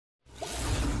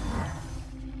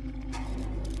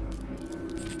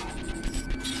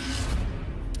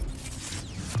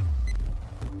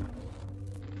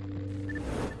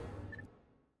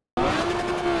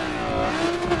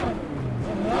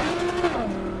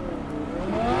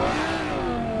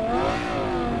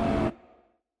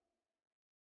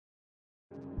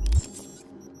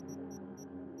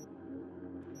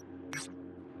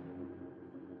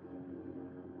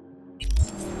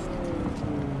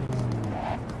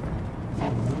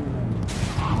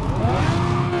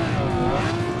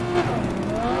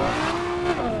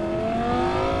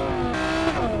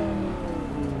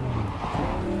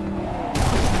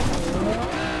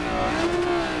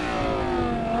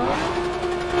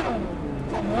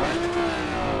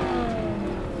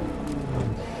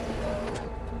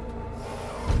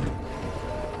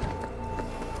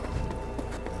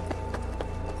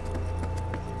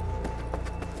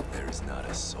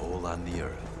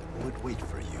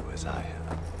as I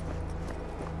have.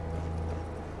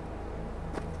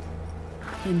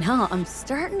 You know, I'm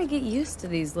starting to get used to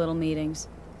these little meetings.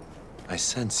 I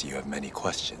sense you have many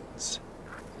questions.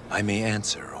 I may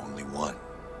answer only one.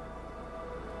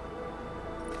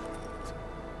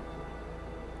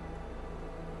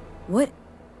 What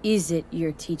is it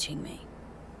you're teaching me?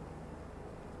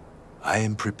 I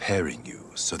am preparing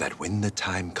you so that when the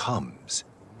time comes,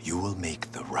 you will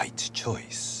make the right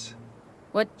choice.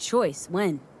 What choice?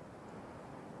 When?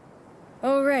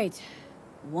 Oh, right.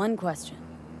 One question.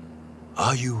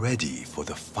 Are you ready for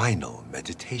the final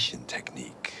meditation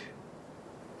technique?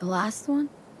 The last one?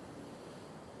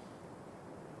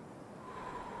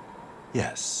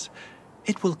 Yes.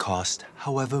 It will cost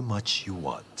however much you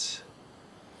want.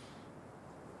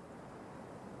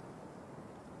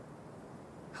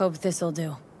 Hope this'll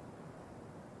do.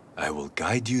 I will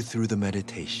guide you through the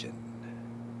meditation.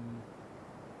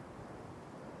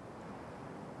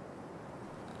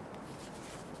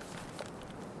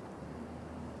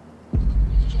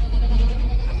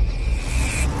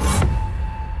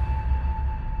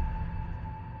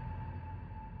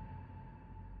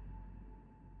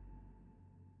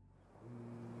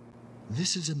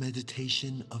 This is a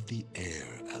meditation of the air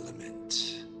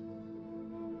element.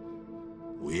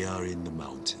 We are in the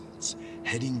mountains,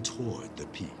 heading toward the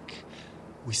peak.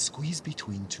 We squeeze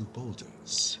between two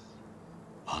boulders.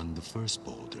 On the first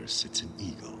boulder sits an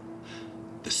eagle.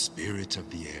 The spirit of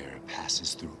the air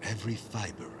passes through every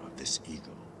fiber of this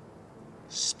eagle.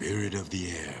 Spirit of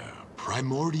the air,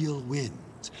 primordial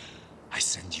wind, I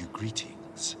send you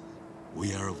greetings.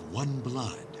 We are of one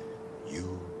blood,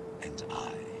 you and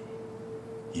I.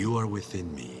 You are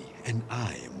within me, and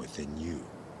I am within you.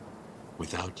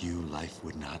 Without you, life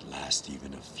would not last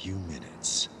even a few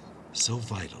minutes. So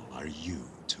vital are you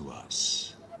to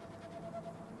us.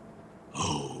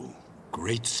 Oh,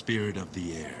 great spirit of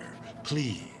the air,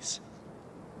 please,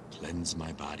 cleanse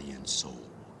my body and soul.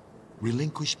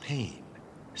 Relinquish pain,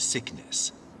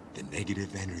 sickness, the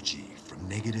negative energy from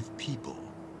negative people,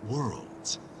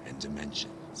 worlds, and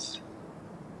dimensions.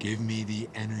 Give me the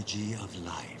energy of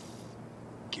life.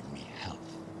 Give me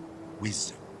health,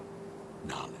 wisdom,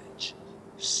 knowledge,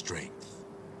 strength,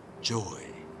 joy,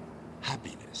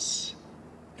 happiness,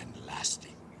 and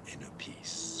lasting inner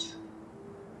peace.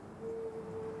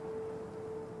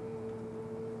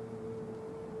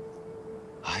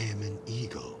 I am an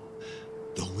eagle.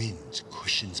 The wind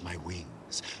cushions my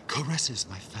wings, caresses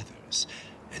my feathers,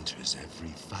 enters every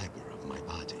fiber of my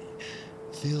body,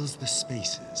 fills the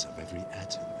spaces of every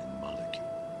atom and molecule.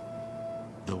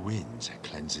 The wind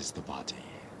cleanses the body,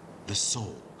 the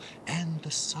soul, and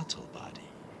the subtle body.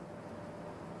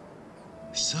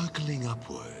 Circling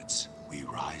upwards, we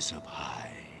rise up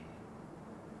high.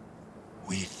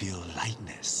 We feel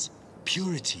lightness,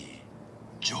 purity,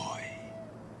 joy.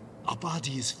 Our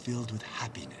body is filled with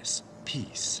happiness,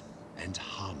 peace, and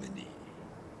harmony.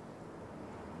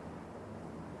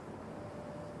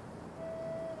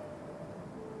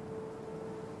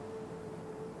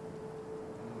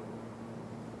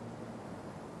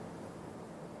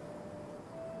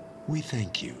 We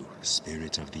thank you,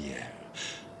 Spirit of the Air,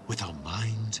 with our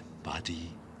mind,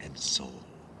 body, and soul.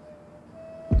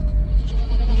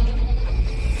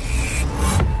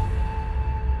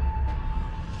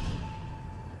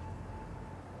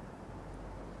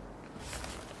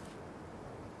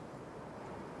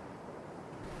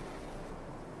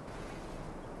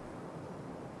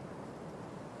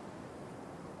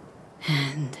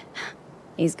 And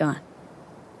he's gone.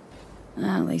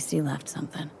 Well, at least he left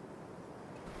something.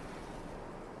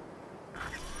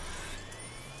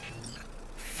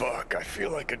 Fuck, I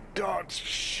feel like a dog's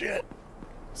shit.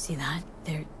 See that?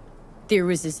 There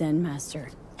was his Zen master.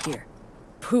 Here.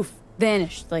 Poof.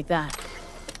 Vanished like that.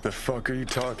 The fuck are you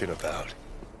talking about?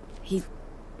 He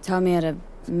taught me how to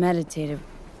meditate. It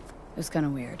was kind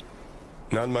of weird.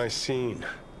 Not my scene.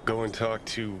 Go and talk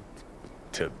to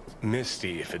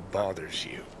Misty if it bothers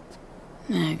you.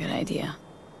 Good idea.